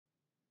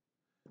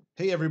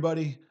Hey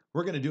everybody,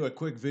 we're going to do a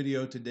quick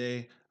video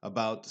today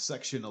about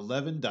section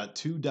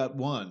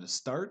 11.2.1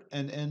 Start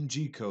and End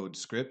G-Code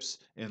scripts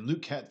in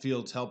Luke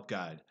Hatfield's help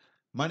guide.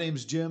 My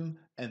name's Jim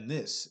and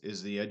this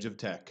is The Edge of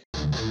Tech.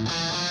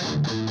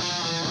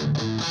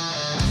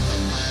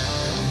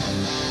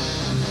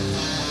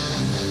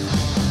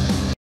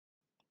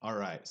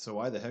 Alright, so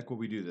why the heck will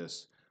we do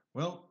this?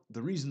 Well,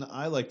 the reason that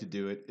I like to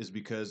do it is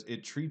because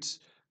it treats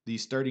the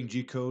starting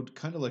G-code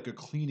kind of like a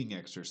cleaning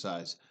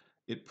exercise.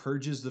 It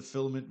purges the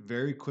filament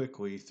very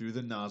quickly through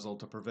the nozzle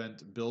to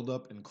prevent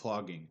buildup and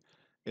clogging.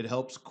 It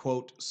helps,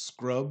 quote,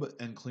 scrub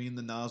and clean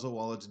the nozzle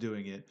while it's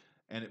doing it,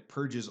 and it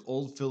purges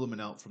old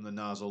filament out from the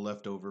nozzle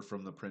left over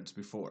from the prints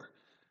before.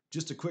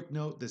 Just a quick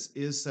note, this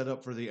is set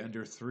up for the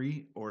Ender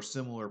 3 or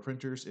similar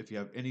printers. If you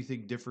have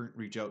anything different,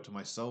 reach out to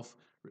myself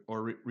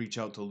or reach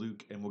out to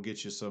Luke and we'll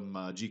get you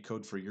some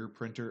G-code for your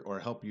printer or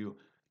help you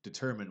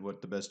determine what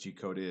the best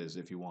G-code is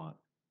if you want.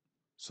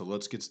 So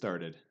let's get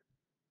started.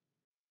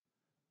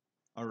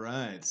 All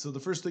right, so the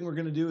first thing we're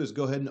going to do is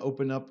go ahead and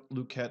open up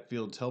Luke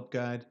Hatfield's help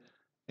guide,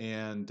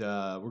 and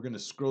we're going to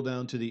scroll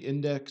down to the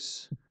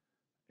index,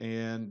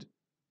 and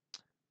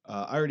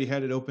I already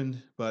had it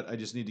open, but I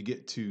just need to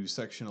get to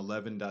section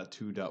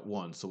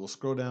 11.2.1. So we'll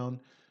scroll down.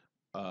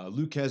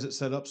 Luke has it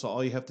set up, so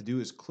all you have to do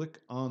is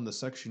click on the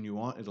section you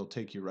want. It'll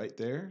take you right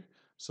there.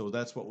 So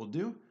that's what we'll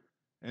do.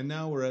 And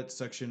now we're at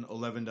section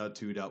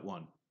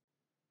 11.2.1.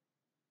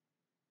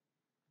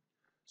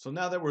 So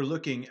now that we're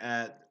looking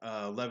at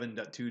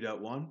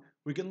 11.2.1,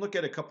 we can look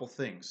at a couple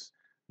things.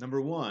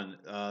 Number one,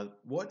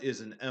 what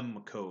is an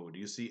M code?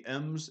 You see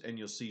M's and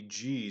you'll see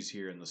G's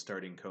here in the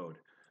starting code.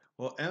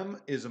 Well, M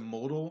is a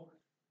modal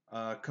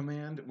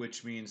command,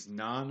 which means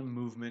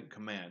non-movement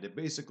command. It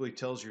basically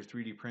tells your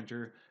 3D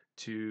printer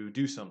to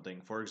do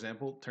something. For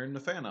example, turn the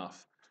fan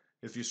off.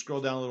 If you scroll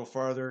down a little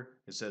farther,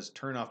 it says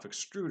turn off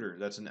extruder,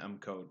 that's an M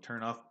code.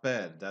 Turn off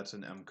bed, that's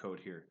an M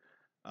code here.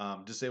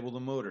 Disable the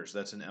motors,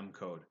 that's an M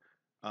code.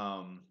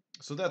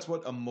 So that's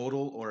what a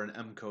modal or an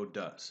M code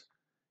does.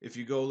 If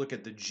you go look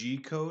at the G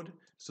code,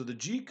 so the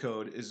G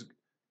code is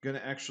going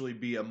to actually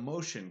be a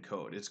motion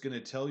code. It's going to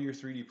tell your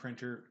 3D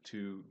printer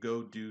to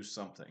go do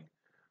something.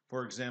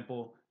 For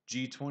example,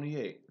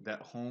 G28,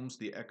 that homes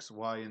the X,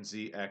 Y, and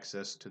Z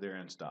axis to their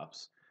end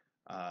stops.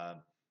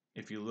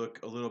 If you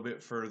look a little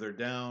bit further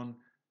down,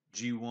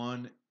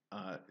 G1,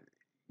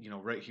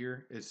 right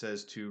here, it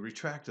says to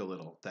retract a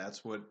little.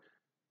 That's what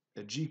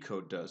a G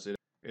code does.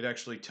 It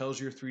actually tells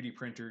your 3D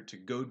printer to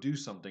go do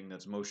something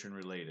that's motion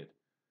related.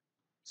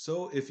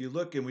 So if you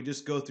look and we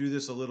just go through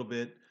this a little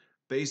bit,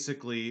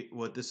 basically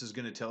what this is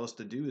going to tell us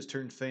to do is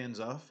turn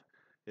fans off.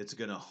 It's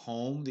going to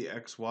home the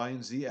X, Y,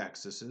 and Z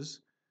axes.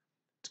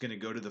 It's going to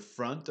go to the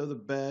front of the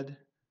bed,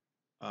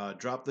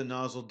 drop the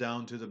nozzle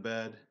down to the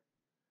bed,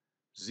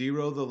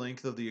 zero the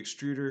length of the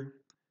extruder.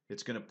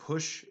 It's going to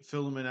push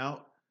filament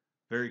out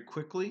very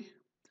quickly.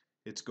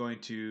 It's going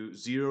to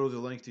zero the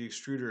length of the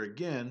extruder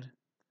again,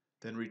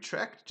 then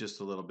retract just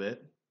a little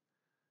bit.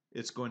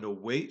 It's going to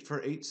wait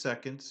for 8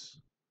 seconds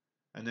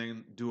and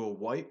then do a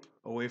wipe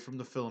away from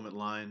the filament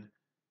line,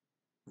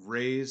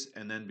 raise,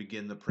 and then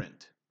begin the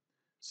print.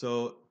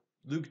 So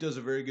Luke does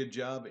a very good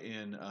job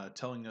in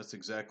telling us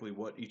exactly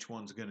what each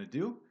one's going to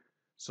do.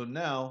 So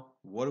now,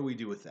 what do we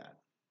do with that?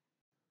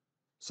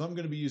 So I'm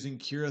going to be using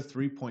Cura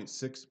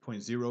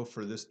 3.6.0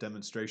 for this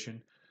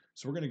demonstration.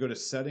 So we're going to go to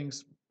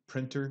Settings,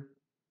 Printer,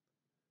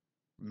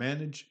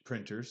 Manage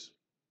Printers.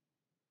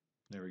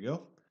 There we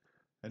go.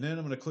 And then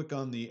I'm going to click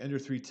on the Ender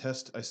 3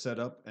 test I set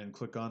up and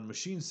click on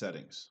Machine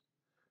Settings.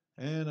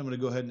 And I'm going to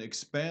go ahead and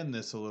expand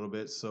this a little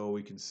bit so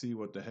we can see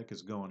what the heck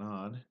is going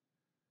on.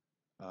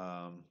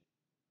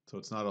 So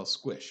it's not all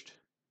squished.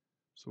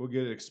 So we'll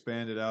get it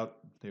expanded out.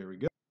 There we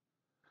go.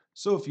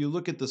 So if you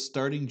look at the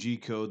starting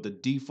G-code, the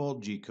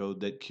default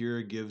G-code that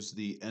Cura gives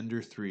the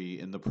Ender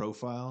 3 in the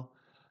profile,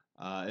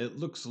 it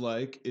looks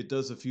like it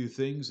does a few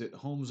things. It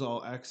homes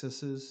all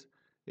axes.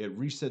 It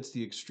resets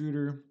the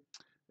extruder.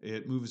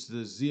 It moves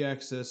the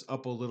Z-axis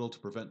up a little to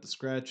prevent the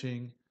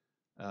scratching.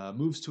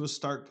 Moves to a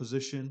start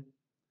position.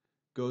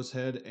 Goes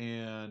ahead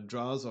and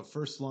draws a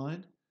first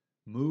line,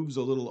 moves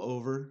a little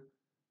over,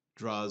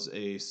 draws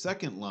a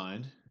second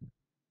line,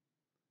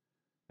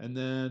 and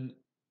then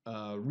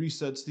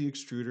resets the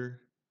extruder,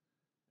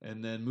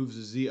 and then moves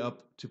the Z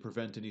up to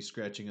prevent any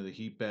scratching of the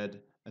heat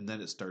bed, and then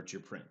it starts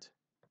your print.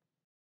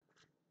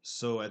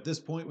 So at this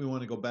point, we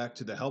want to go back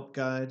to the help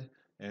guide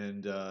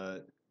and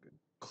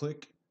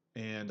click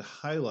and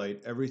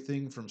highlight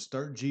everything from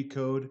Start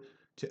G-code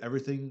to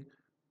everything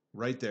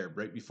right there,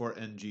 right before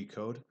End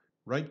G-code.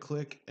 Right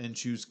click and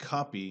choose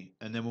copy,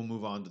 and then we'll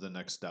move on to the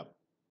next step.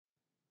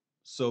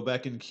 So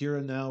back in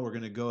Cura now, we're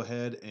going to go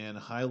ahead and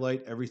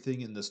highlight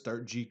everything in the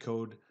Start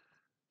G-code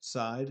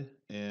side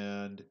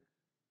and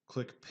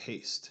click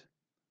paste.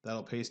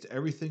 That'll paste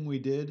everything we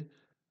did,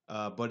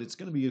 but it's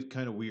going to be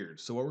kind of weird.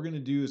 So what we're going to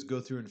do is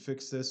go through and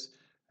fix this,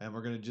 and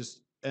we're going to just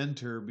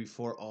enter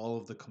before all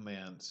of the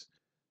commands.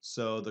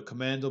 So the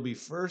command will be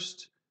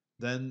first,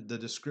 then the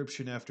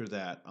description after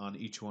that on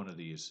each one of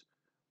these.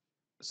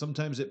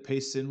 Sometimes it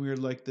pastes in weird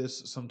like this,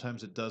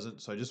 sometimes it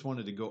doesn't. So I just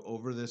wanted to go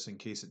over this in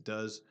case it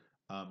does.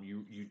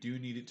 You do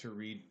need it to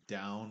read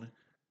down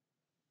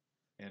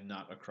and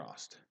not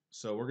across.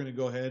 So we're going to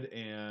go ahead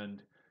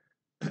and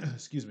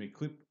excuse me,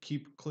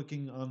 keep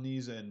clicking on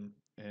these and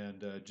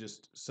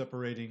just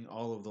separating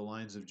all of the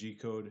lines of G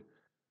code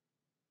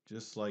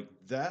just like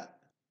that,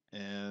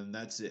 and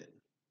that's it.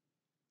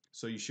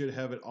 So you should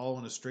have it all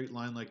in a straight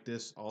line like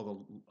this.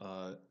 All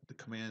the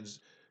commands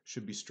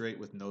should be straight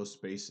with no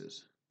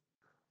spaces.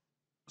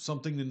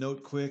 Something to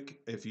note quick,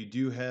 if you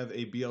do have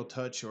a BL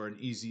Touch or an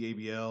Easy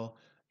ABL,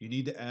 you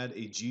need to add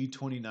a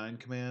G29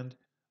 command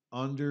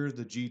under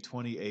the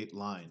G28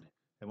 line.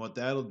 And what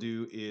that'll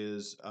do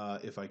is,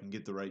 if I can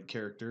get the right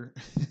character,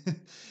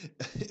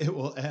 it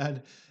will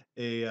add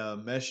a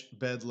mesh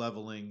bed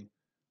leveling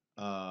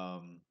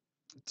um,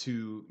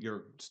 to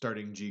your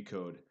starting G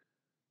code.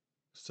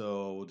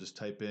 So we'll just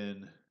type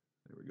in,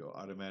 there we go,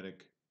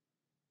 automatic.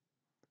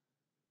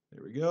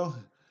 There we go.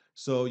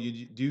 So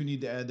you do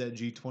need to add that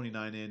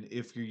G29 in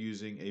if you're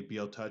using a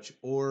BL Touch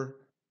or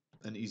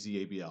an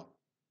Easy ABL.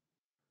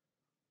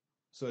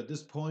 So at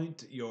this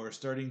point, your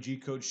starting G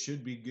code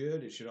should be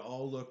good. It should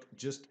all look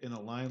just in a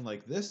line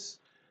like this.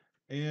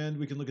 And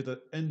we can look at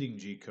the ending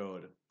G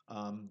code.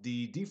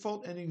 The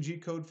default ending G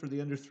code for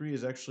the Ender 3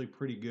 is actually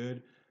pretty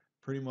good.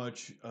 Pretty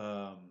much,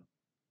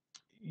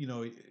 you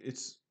know,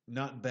 it's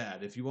not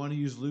bad. If you want to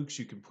use Luke's,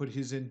 you can put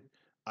his in.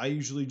 I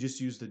usually just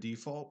use the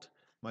default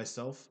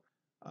myself.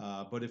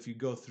 But if you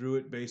go through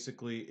it,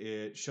 basically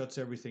it shuts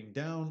everything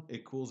down,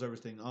 it cools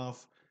everything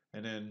off,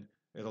 and then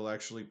it'll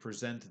actually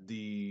present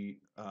the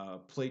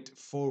plate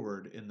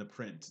forward in the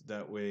print.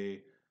 That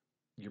way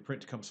your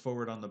print comes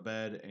forward on the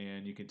bed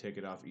and you can take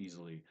it off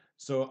easily.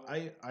 So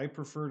I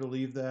prefer to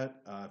leave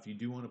that. If you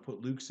do want to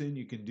put Luke's in,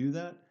 you can do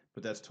that,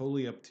 but that's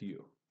totally up to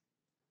you.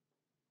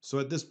 So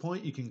at this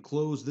point, you can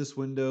close this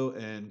window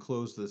and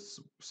close this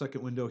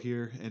second window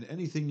here, and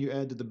anything you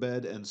add to the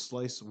bed and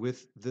slice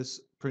with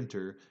this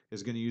printer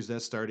is going to use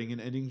that starting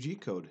and ending G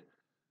code.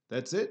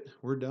 That's it,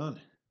 we're done.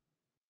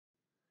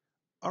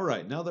 All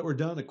right, now that we're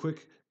done, a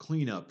quick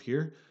cleanup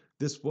here.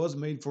 This was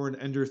made for an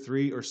Ender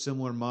 3 or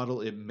similar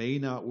model. It may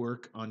not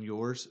work on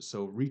yours,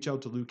 so reach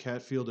out to Luke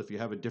Hatfield if you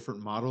have a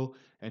different model,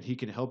 and he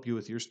can help you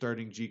with your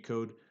starting G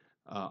code.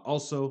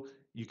 Also,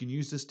 you can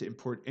use this to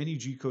import any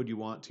G code you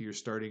want to your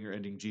starting or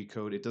ending G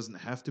code. It doesn't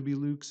have to be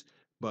Luke's,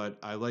 but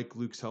I like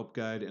Luke's help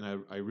guide, and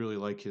I really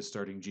like his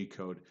starting G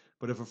code.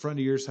 But if a friend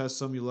of yours has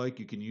some you like,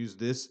 you can use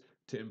this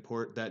to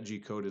import that G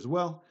code as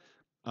well.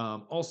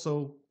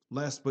 Also,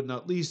 last but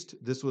not least,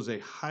 this was a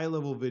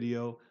high-level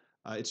video.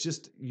 It's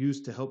just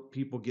used to help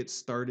people get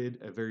started,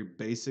 a very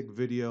basic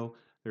video.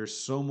 There's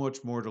so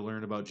much more to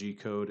learn about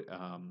G-code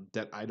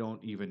that I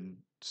don't even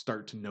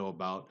start to know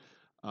about.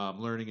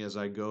 Learning as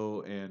I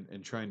go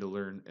and trying to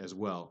learn as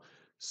well.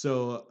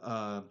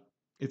 So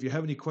if you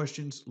have any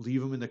questions,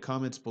 leave them in the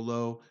comments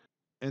below.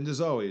 And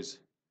as always,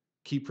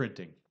 keep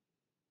printing.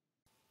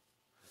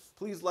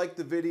 Please like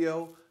the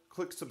video,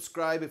 click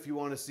subscribe if you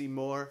want to see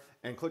more,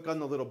 and click on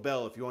the little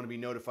bell if you want to be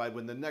notified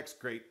when the next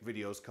great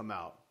videos come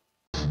out.